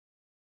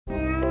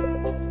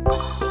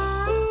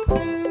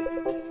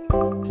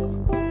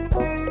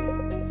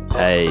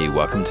Hey,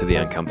 welcome to the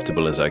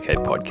Uncomfortable is OK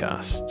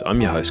podcast.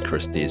 I'm your host,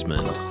 Chris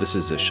Desmond. This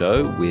is a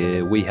show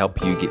where we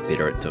help you get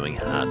better at doing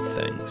hard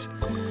things.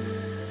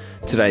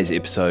 Today's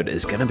episode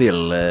is going to be a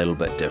little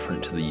bit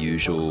different to the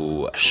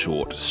usual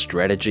short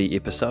strategy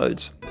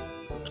episodes.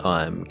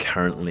 I'm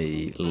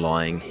currently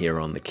lying here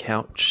on the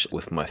couch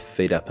with my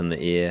feet up in the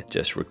air,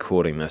 just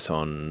recording this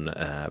on,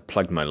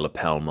 plugged my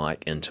lapel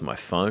mic into my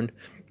phone.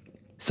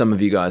 Some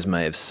of you guys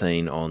may have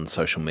seen on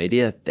social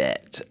media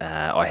that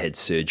I had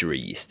surgery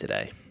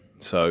yesterday.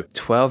 So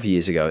 12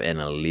 years ago and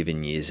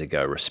 11 years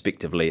ago,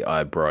 respectively,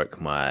 I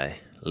broke my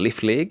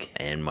left leg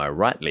and my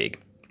right leg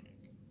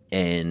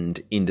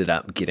and ended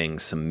up getting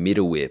some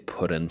metalware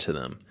put into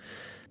them.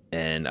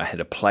 And I had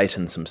a plate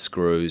and some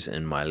screws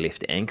in my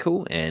left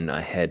ankle, and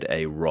I had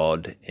a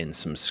rod and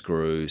some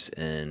screws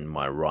in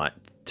my right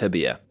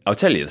tibia. I'll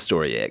tell you the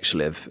story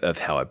actually of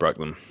how I broke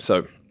them.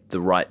 So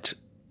the right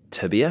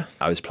tibia,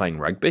 I was playing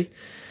rugby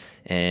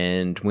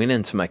and went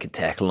in to make a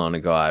tackle on a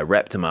guy,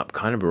 wrapped him up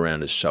kind of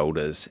around his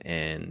shoulders,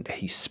 and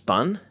he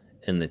spun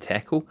in the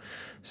tackle.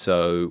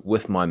 So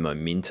with my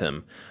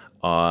momentum,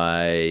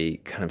 I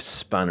kind of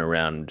spun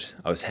around.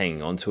 I was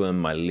hanging onto him,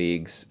 my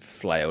legs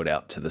flailed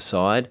out to the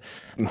side.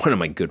 One of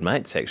my good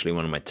mates, actually,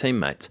 one of my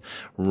teammates,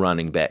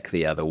 running back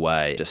the other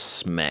way, just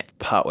smacked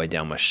partway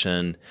down my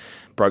shin,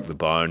 broke the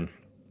bone,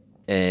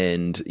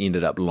 and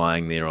ended up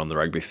lying there on the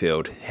rugby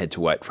field. Had to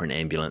wait for an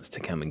ambulance to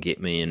come and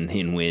get me, and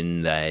then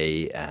when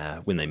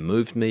they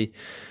moved me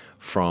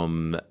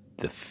from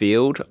the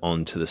field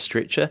onto the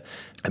stretcher,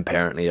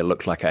 apparently it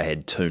looked like I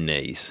had two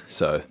knees,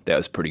 so that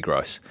was pretty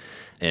gross.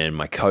 And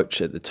my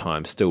coach at the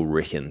time still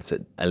reckons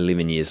that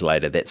 11 years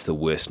later, that's the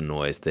worst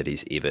noise that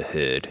he's ever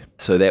heard.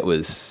 So that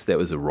was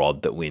a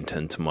rod that went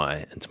into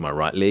my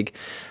right leg.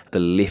 The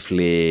left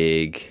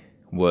leg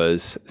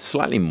was a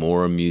slightly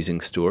more amusing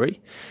story.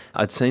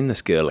 I'd seen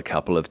this girl a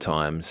couple of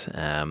times,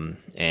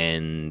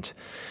 and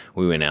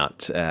we went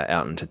out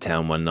into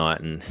town one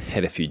night and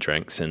had a few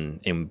drinks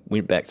and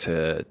went back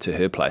to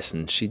her place,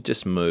 and she'd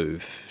just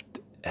moved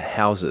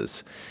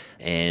houses,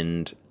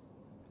 and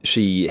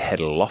she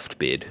had a loft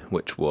bed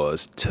which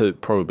was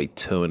probably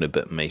 2 and a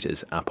bit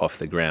meters up off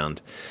the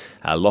ground.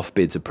 Loft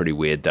beds are pretty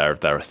weird. They're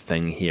a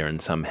thing here in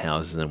some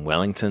houses in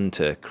Wellington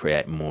to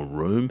create more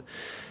room.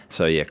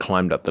 So yeah,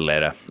 climbed up the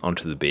ladder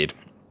onto the bed,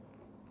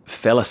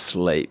 fell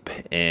asleep,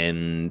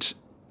 and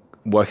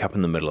woke up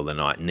in the middle of the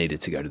night and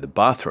needed to go to the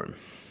bathroom,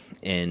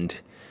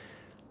 and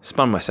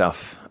spun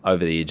myself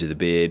over the edge of the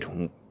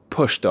bed,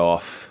 pushed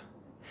off,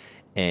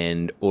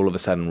 and all of a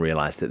sudden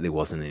realized that there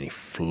wasn't any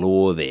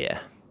floor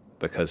there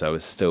because I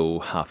was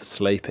still half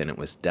asleep and it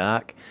was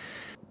dark.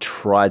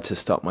 Tried to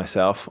stop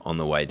myself on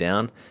the way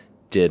down,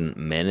 didn't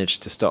manage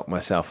to stop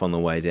myself on the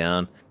way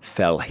down,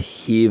 fell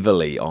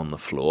heavily on the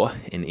floor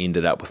and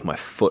ended up with my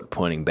foot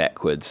pointing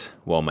backwards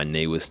while my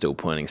knee was still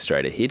pointing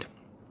straight ahead.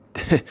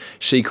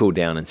 She called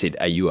down and said,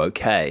 "Are you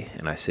okay?"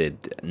 And I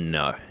said,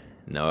 no,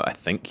 I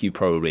think you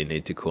probably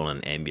need to call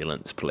an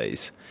ambulance,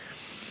 please."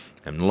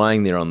 I'm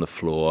lying there on the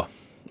floor.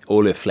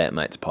 All her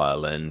flatmates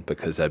pile in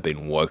because they'd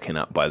been woken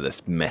up by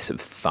this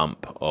massive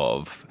thump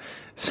of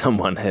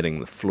someone hitting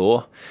the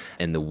floor.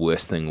 And the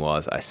worst thing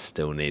was I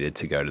still needed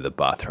to go to the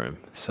bathroom.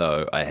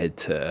 So I had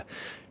to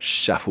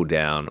shuffle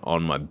down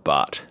on my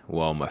butt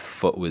while my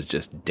foot was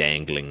just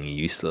dangling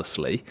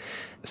uselessly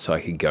so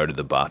I could go to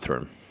the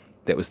bathroom.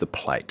 That was the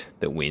plate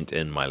that went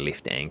in my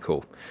left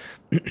ankle.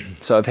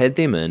 So I've had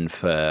them in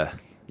for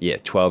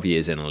 12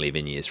 years and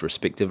 11 years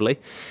respectively.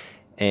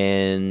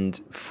 And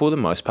for the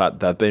most part,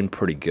 they've been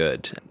pretty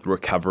good.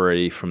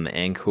 Recovery from the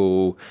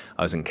ankle,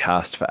 I was in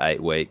cast for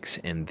 8 weeks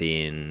and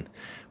then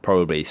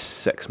probably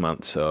 6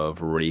 months of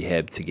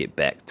rehab to get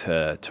back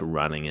to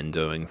running and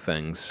doing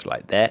things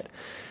like that.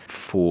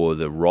 For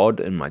the rod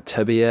in my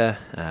tibia,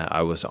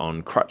 I was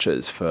on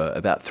crutches for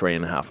about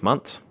 3.5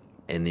 months.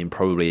 And then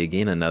probably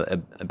again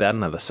about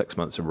another 6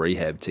 months of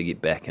rehab to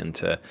get back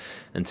into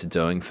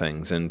doing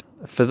things. And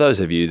for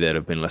those of you that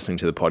have been listening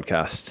to the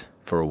podcast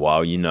for a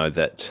while, you know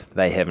that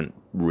they haven't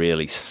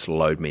really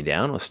slowed me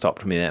down or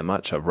stopped me that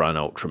much. I've run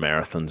ultra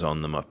marathons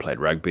on them, I've played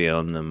rugby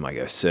on them, I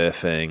go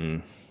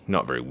surfing,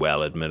 not very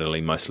well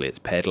admittedly, mostly it's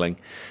paddling,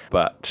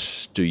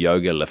 but do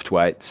yoga, lift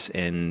weights,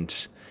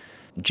 and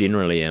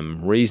generally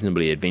am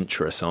reasonably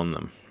adventurous on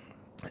them.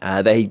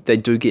 They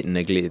do get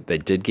niggly. They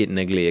did get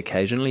niggly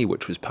occasionally,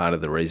 which was part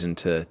of the reason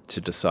to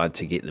decide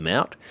to get them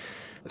out.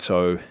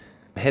 So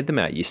I had them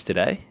out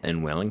yesterday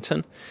in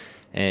Wellington,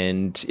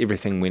 and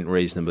everything went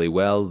reasonably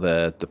well.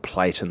 The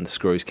plate and the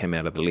screws came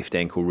out of the left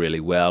ankle really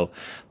well.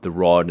 The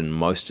rod and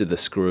most of the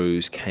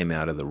screws came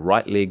out of the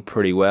right leg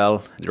pretty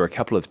well. There were a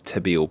couple of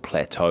tibial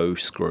plateau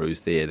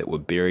screws there that were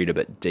buried a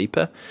bit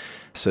deeper,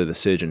 so the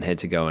surgeon had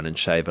to go in and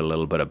shave a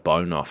little bit of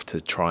bone off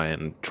to try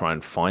and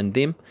find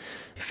them.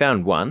 He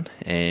found one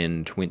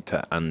and went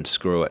to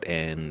unscrew it,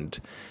 and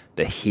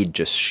the head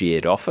just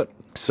sheared off it.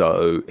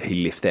 So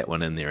he left that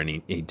one in there, and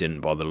he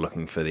didn't bother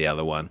looking for the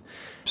other one.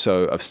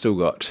 So I've still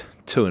got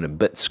 1 and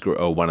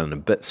a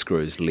bit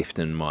screws left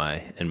in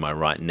my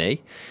right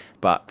knee,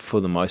 but for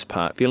the most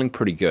part, feeling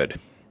pretty good.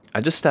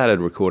 I just started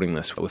recording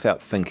this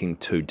without thinking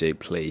too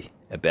deeply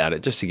about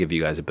it, just to give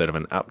you guys a bit of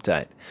an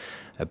update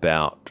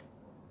about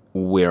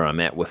where I'm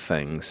at with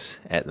things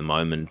at the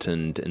moment,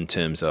 and in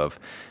terms of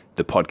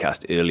the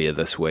podcast earlier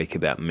this week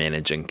about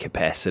managing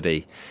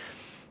capacity.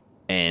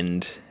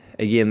 And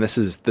again, this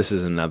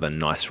is another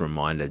nice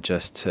reminder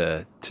just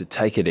to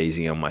take it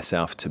easy on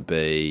myself, to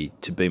be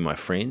my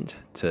friend,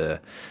 to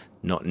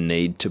not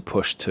need to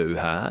push too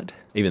hard.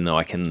 Even though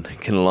I can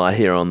lie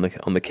here on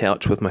the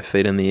couch with my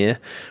feet in the air,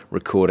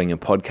 recording a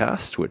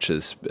podcast, which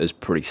is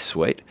pretty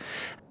sweet.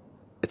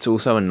 It's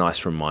also a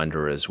nice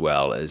reminder as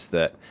well, is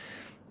that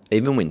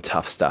even when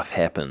tough stuff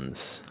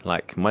happens,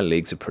 like my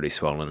legs are pretty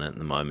swollen at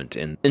the moment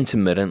and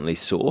intermittently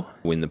sore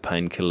when the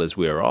painkillers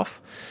wear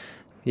off.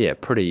 Yeah,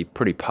 pretty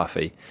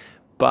puffy.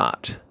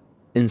 But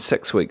in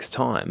 6 weeks'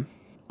 time,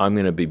 I'm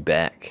going to be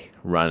back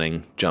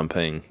running,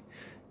 jumping,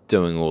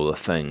 doing all the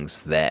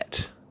things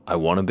that I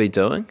want to be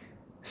doing.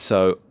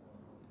 So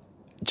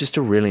just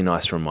a really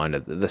nice reminder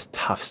that this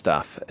tough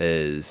stuff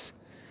it's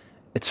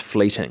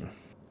fleeting.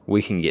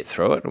 We can get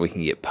through it, we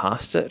can get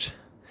past it,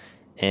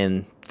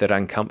 and that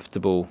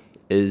uncomfortable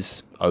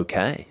is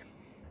okay.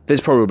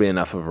 There's probably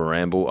enough of a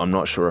ramble. I'm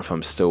not sure if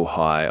I'm still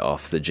high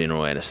off the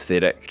general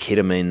anesthetic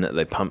ketamine that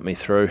they pumped me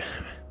through.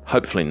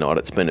 Hopefully not.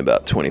 It's been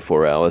about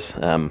 24 hours,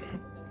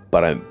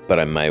 but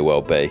I may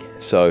well be.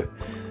 So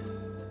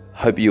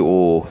hope you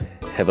all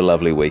have a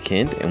lovely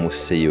weekend, and we'll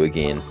see you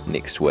again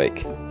next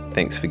week.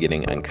 Thanks for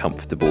getting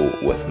uncomfortable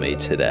with me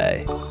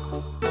today.